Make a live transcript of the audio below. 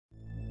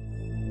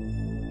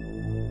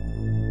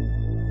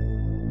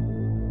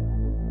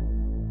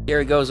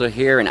Gary Gozo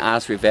here in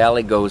Ghasri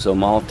Valley, Gozo,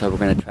 Malta. We're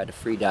going to try to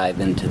free dive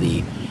into the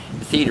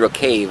Cathedral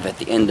Cave at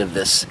the end of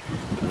this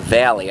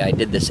valley. I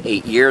did this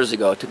 8 years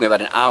ago. It took me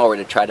about an hour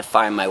to try to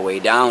find my way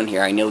down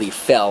here. I nearly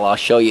fell. I'll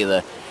show you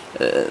the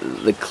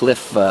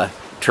cliff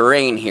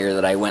terrain here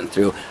that I went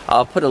through.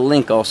 I'll put a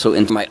link also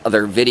into my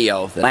other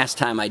video. The last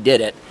time I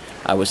did it,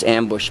 I was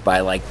ambushed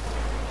by like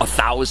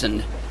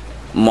 1,000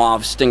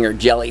 mauve stinger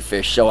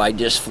jellyfish, so I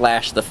just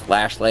flashed the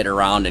flashlight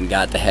around and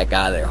got the heck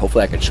out of there.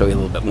 Hopefully I can show you a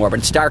little bit more, but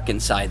it's dark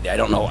inside there. I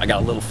don't know, I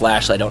got a little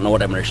flashlight, I don't know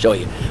what I'm going to show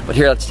you. But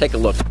here, let's take a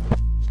look.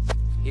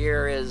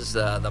 Here is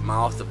the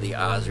mouth of the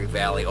Ghasri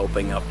Valley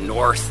opening up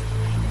north.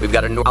 We've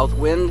got a north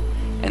wind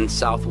and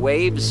south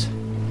waves,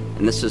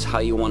 and this is how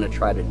you want to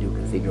try to do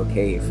Cathedral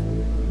Cave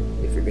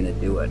if you're going to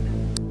do it.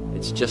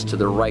 It's just to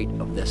the right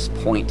of this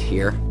point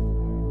here.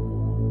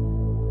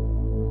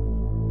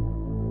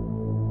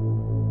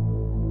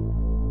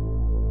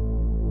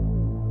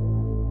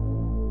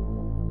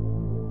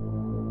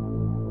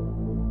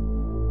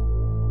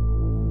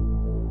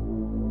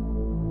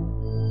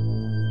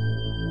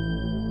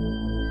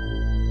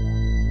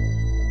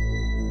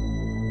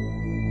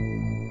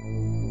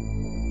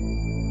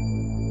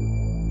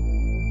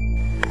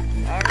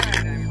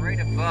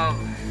 Above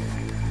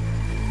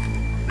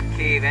the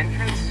cave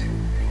entrance.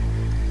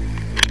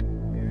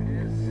 There it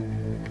is.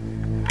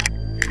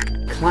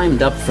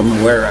 Climbed up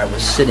from where I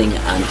was sitting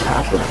on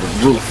top of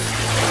the roof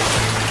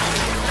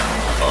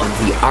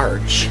of the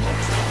arch,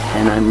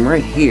 and I'm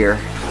right here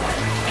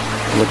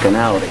looking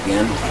out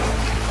again.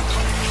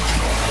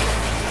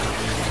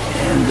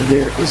 And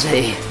there is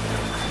a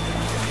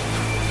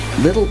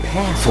little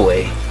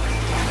pathway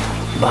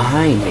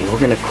behind me. We're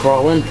going to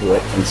crawl into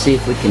it and see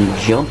if we can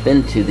jump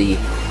into the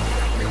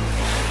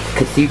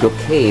Cathedral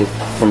Cave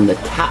from the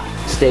top.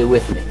 Stay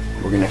with me.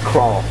 We're gonna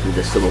crawl through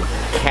this little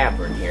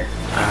cavern here.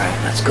 Alright,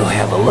 let's go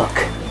have a look.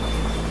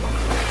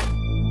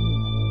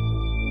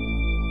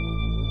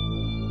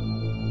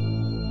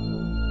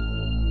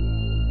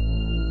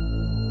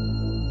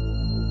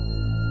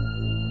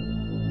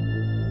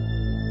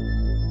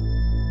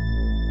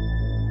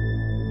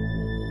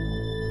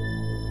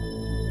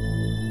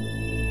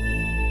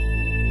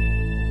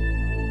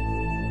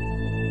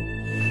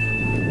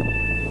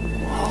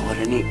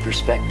 Neat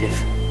perspective.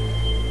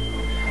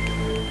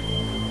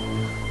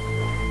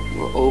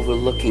 We're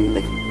overlooking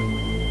the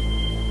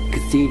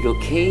Cathedral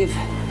Cave.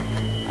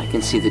 I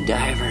can see the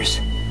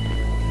divers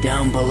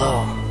down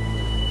below.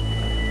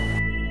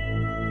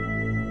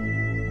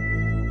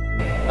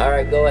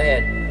 Alright, go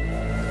ahead.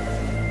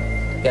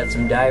 Got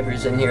some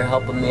divers in here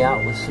helping me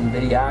out with some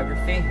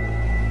videography.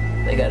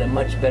 They got a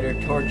much better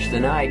torch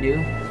than I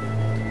do.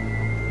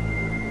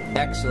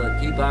 Excellent.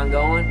 Keep on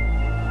going.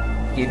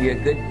 Give you a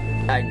good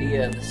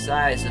idea of the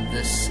size of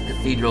this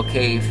Cathedral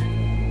Cave.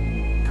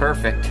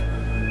 Perfect.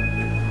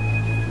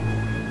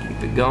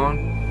 Keep it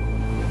going.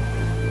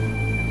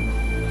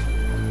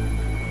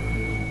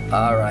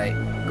 Alright,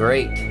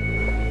 great.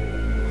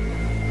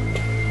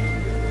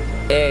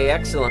 Hey,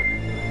 excellent.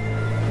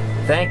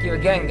 Thank you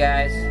again,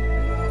 guys.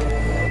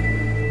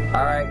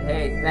 Alright,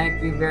 hey,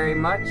 thank you very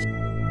much.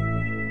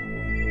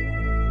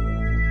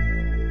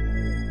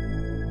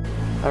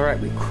 Alright,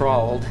 we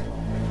crawled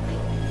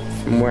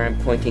from where I'm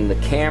pointing the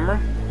camera,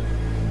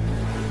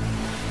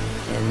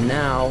 and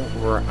now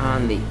we're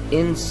on the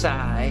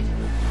inside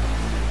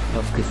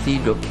of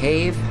Cathedral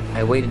Cave.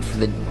 I waited for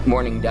the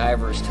morning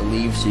divers to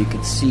leave so you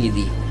could see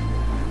the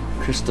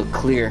crystal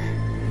clear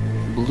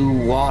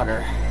blue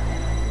water.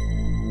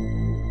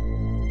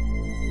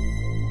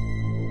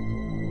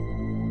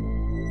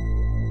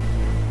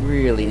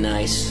 Really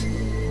nice,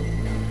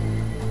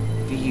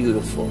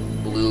 beautiful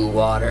blue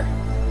water.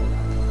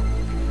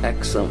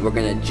 Excellent. We're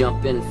going to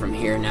jump in from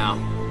here now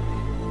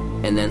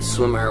and then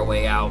swim our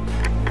way out. We're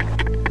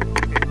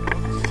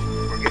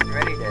getting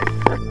ready to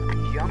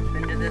jump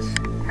into this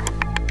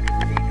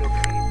Cathedral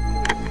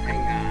Cave.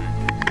 Hang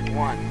on.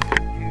 1, 2.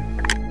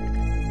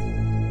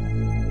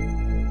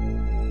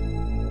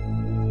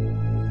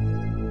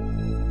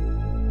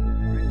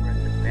 Alright, we're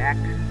at the back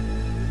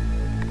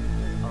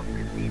of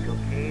Cathedral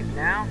Cave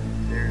now.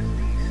 There's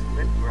the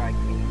slit where I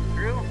came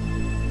through.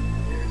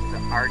 There's the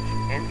arch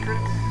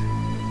entrance.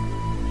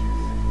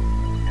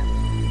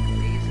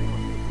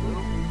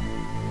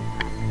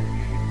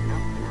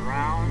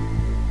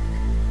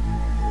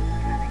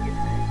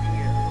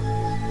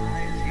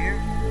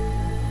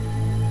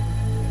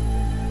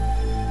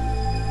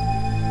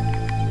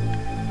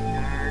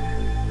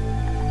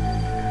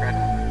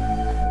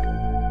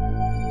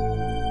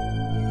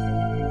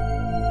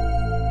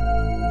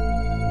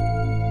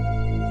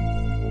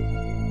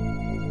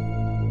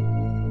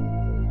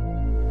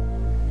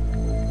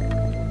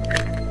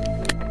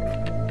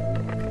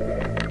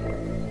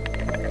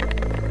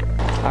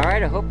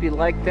 Alright, I hope you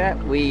liked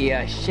that. We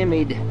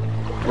shimmied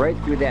right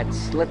through that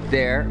slit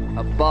there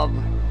above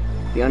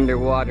the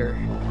underwater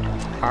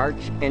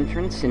arch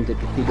entrance into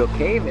Cathedral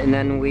Cave, and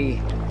then we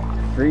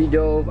free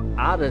dove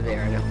out of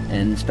there.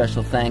 And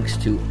special thanks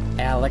to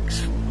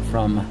Alex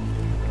from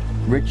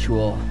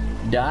Ritual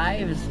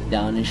dives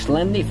down in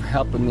Xlendi for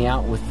helping me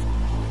out with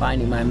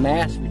finding my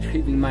mask,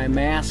 retrieving my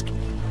mask,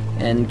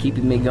 and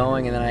keeping me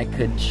going, and then I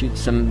could shoot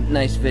some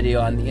nice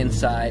video on the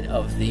inside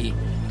of the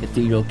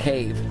Cathedral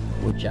Cave,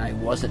 which I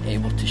wasn't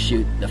able to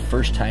shoot the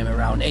first time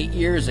around 8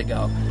 years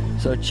ago.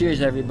 So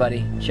cheers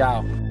everybody,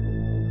 ciao.